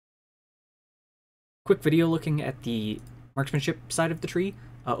quick video looking at the marksmanship side of the tree.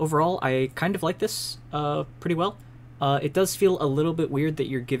 Overall, I kind of like this pretty well. It does feel a little bit weird that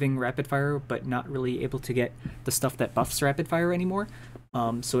you're giving rapid fire, but not really able to get the stuff that buffs rapid fire anymore.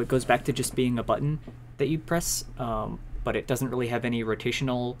 So it goes back to just being a button that you press, but it doesn't really have any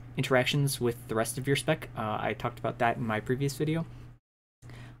rotational interactions with the rest of your spec. I talked about that in my previous video.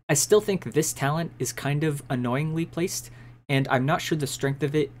 I still think this talent is kind of annoyingly placed, and I'm not sure the strength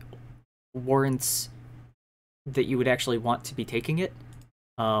of it warrants that you would actually want to be taking it.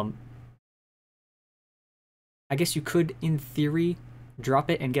 I guess you could, in theory, drop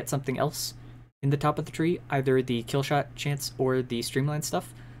it and get something else in the top of the tree, either the kill shot chance or the streamline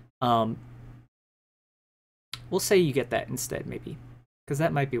stuff. We'll say you get that instead, maybe, because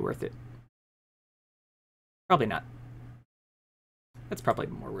that might be worth it. Probably not. That's probably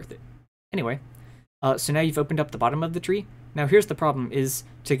more worth it. Anyway, so now you've opened up the bottom of the tree. Now here's the problem, is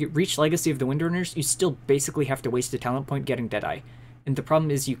to reach Legacy of the Windrunners, you still basically have to waste a talent point getting Deadeye. And the problem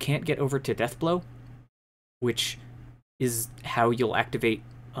is you can't get over to Deathblow, which is how you'll activate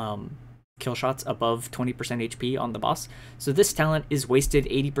kill shots above 20% HP on the boss. So this talent is wasted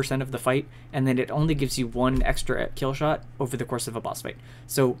 80% of the fight, and then it only gives you one extra kill shot over the course of a boss fight.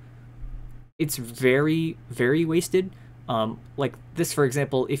 So it's very, very wasted. Like this, for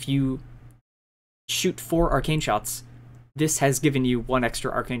example, if you shoot 4 arcane shots, this has given you 1 extra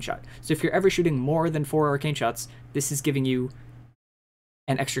arcane shot. So if you're ever shooting more than 4 arcane shots, this is giving you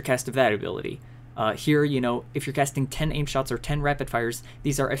an extra cast of that ability. Here, you know, if you're casting 10 aim shots or 10 rapid fires,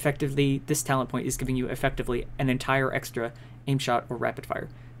 these are effectively, this talent point is giving you effectively an entire extra aim shot or rapid fire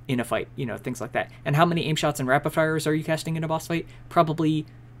in a fight, you know, things like that. And how many aim shots and rapid fires are you casting in a boss fight? Probably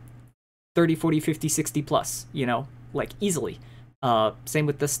 30, 40, 50, 60 plus, you know, like easily. Same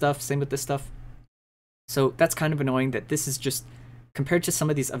with this stuff, same with this stuff. So that's kind of annoying that this is just, compared to some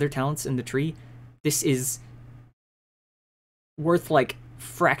of these other talents in the tree, this is worth like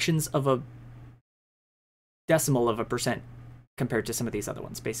fractions of a decimal of a percent compared to some of these other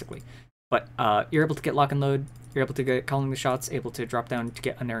ones, basically. But you're able to get lock and load, you're able to get calling the shots, able to drop down to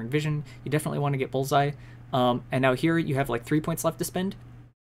get unerring vision. You definitely want to get bullseye. And now here you have like 3 points left to spend.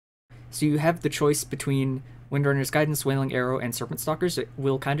 So you have the choice between Windrunner's Guidance, Wailing Arrow, and Serpent Stalkers. It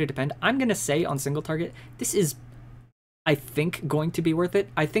will kind of depend. I'm going to say on single target, this is, I think, going to be worth it.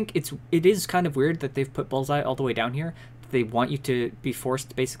 I think it is kind of weird that they've put Bullseye all the way down here. They want you to be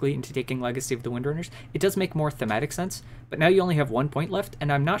forced, basically, into taking Legacy of the Windrunners. It does make more thematic sense, but now you only have 1 point left,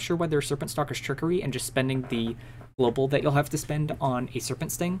 and I'm not sure whether Serpent Stalker's Trickery and just spending the global that you'll have to spend on a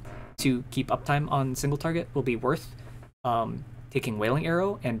Serpent Sting to keep uptime on single target will be worth taking Wailing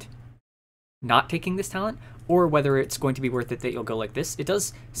Arrow and not taking this talent, or whether it's going to be worth it that you'll go like this. It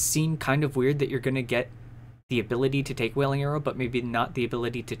does seem kind of weird that you're going to get the ability to take Wailing Arrow, but maybe not the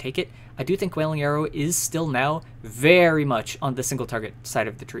ability to take it. I do think Wailing Arrow is still now very much on the single target side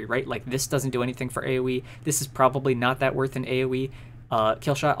of the tree, right? Like, this doesn't do anything for AoE. This is probably not that worth an AoE.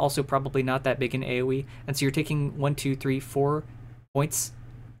 Killshot also probably not that big in AoE. And so you're taking 1, 2, 3, 4 points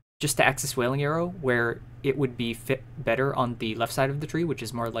just to access Wailing Arrow, where it would be fit better on the left side of the tree, which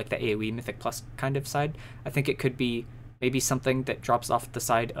is more like the AoE Mythic Plus kind of side. I think it could be maybe something that drops off the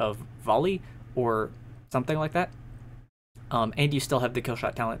side of Volley or something like that. And you still have the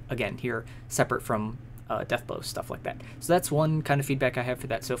Killshot talent, again, here, separate from Deathblow, stuff like that. So that's one kind of feedback I have for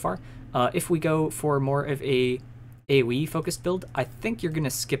that so far. If we go for more of a AoE-focused build, I think you're going to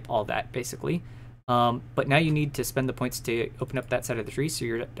skip all that, basically. But now you need to spend the points to open up that side of the tree, so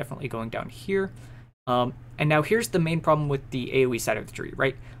you're definitely going down here. And now here's the main problem with the AoE side of the tree,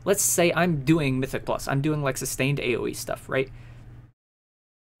 right? Let's say I'm doing Mythic Plus. I'm doing like sustained AoE stuff, right?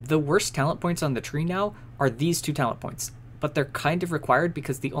 The worst talent points on the tree now are these 2 talent points, but they're kind of required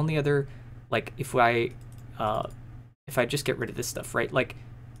because the only other, like, if I just get rid of this stuff, right? Like,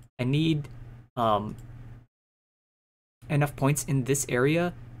 I need enough points in this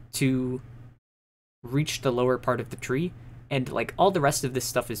area to reach the lower part of the tree, and like all the rest of this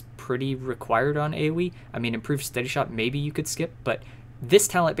stuff is pretty required on AoE. I mean, improved steady shot maybe you could skip, but this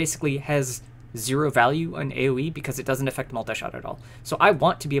talent basically has 0 value on AoE because it doesn't affect multi-shot at all. So I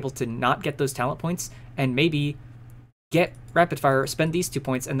want to be able to not get those talent points and maybe get rapid fire, spend these 2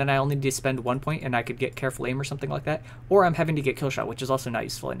 points, and then I only need to spend 1 point and I could get careful aim or something like that. Or I'm having to get kill shot, which is also not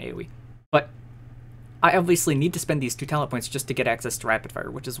useful in AoE. But I obviously need to spend these 2 talent points just to get access to rapid fire,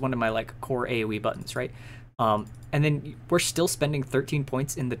 which is one of my like core AoE buttons, right? And then we're still spending 13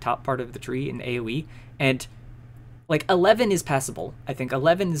 points in the top part of the tree in AoE, and like 11 is passable. I think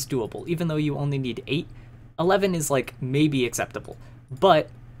 11 is doable, even though you only need 8. 11 is like maybe acceptable, but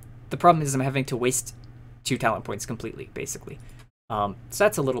the problem is I'm having to waste 2 talent points completely, basically. So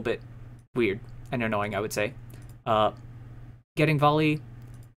that's a little bit weird. and annoying, I would say. Getting volley,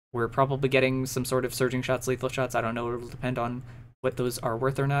 we're probably getting some sort of surging shots, lethal shots. I don't know. It'll depend on what those are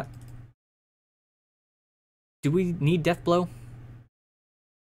worth or not. Do we need death blow?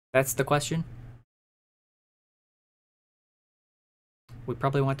 That's the question. We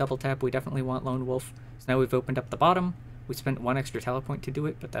probably want double tap. We definitely want lone wolf. So now we've opened up the bottom. We spent 1 extra talent point to do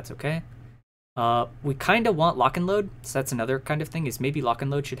it, but that's okay. We kind of want lock and load, so that's another kind of thing, is maybe lock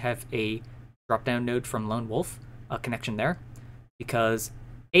and load should have a drop down node from lone wolf, a connection there, because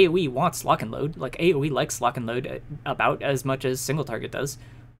AoE wants lock and load. Like, AoE likes lock and load about as much as single target does.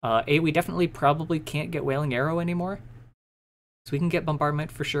 AoE definitely probably can't get Wailing Arrow anymore, so we can get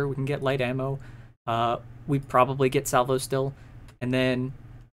bombardment for sure. We can get light ammo. We probably get salvo still, and then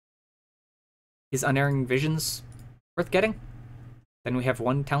is Unerring Visions worth getting? Then we have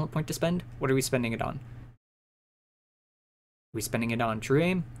 1 talent point to spend. What are we spending it on? Are we spending it on True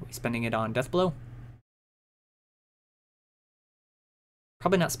Aim? Are we spending it on Death Blow?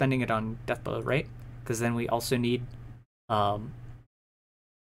 Probably not spending it on Death Blow, right? Because then we also need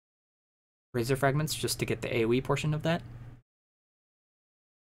Razor Fragments just to get the AoE portion of that.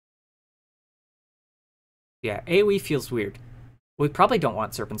 Yeah, AoE feels weird. We probably don't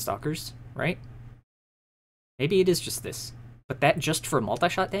want Serpent Stalkers, right? Maybe it is just this. But that just for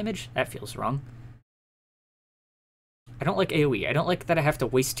multi-shot damage? That feels wrong. I don't like AoE. I don't like that I have to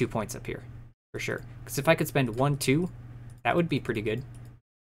waste 2 points up here, for sure. Because if I could spend 1, 2, that would be pretty good.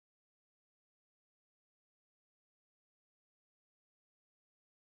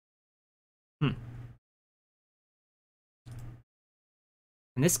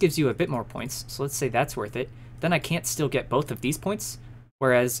 And this gives you a bit more points, so let's say that's worth it. Then I can't still get both of these points.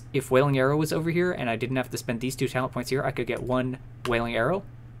 Whereas if Wailing Arrow was over here and I didn't have to spend these 2 talent points here, I could get 1 Wailing Arrow.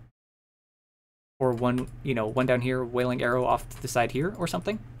 Or 1, you know, 1 down here, Wailing Arrow off to the side here or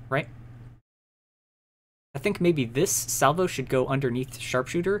something, right? I think maybe this salvo should go underneath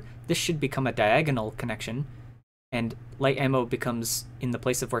Sharpshooter. This should become a diagonal connection. And light ammo becomes in the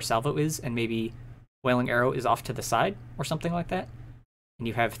place of where salvo is, and maybe Wailing Arrow is off to the side or something like that. And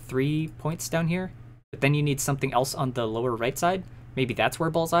you have 3 points down here. But then you need something else on the lower right side. Maybe that's where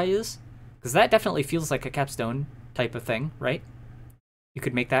Bullseye is? Because that definitely feels like a capstone type of thing, right? You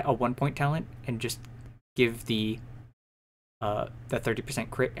could make that a 1-point talent and just give the 30%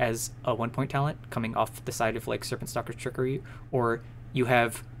 crit as a 1-point talent coming off the side of like Serpent Stalker's Trickery. Or you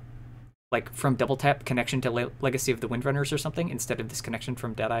have like from double tap connection to Legacy of the Windrunners or something instead of this connection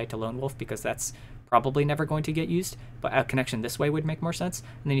from Deadeye to Lone Wolf, because that's probably never going to get used. But a connection this way would make more sense.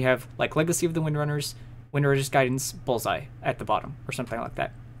 And then you have like Legacy of the Windrunners, Windrunner's Guidance, Bullseye at the bottom, or something like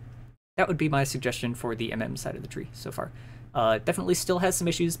that. That would be my suggestion for the MM side of the tree so far. Definitely still has some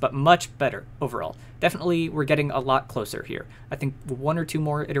issues, but much better overall. Definitely we're getting a lot closer here. I think 1 or 2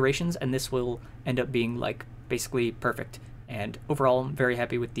 more iterations, and this will end up being like basically perfect. And overall, I'm very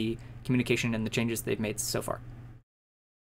happy with the communication and the changes they've made so far.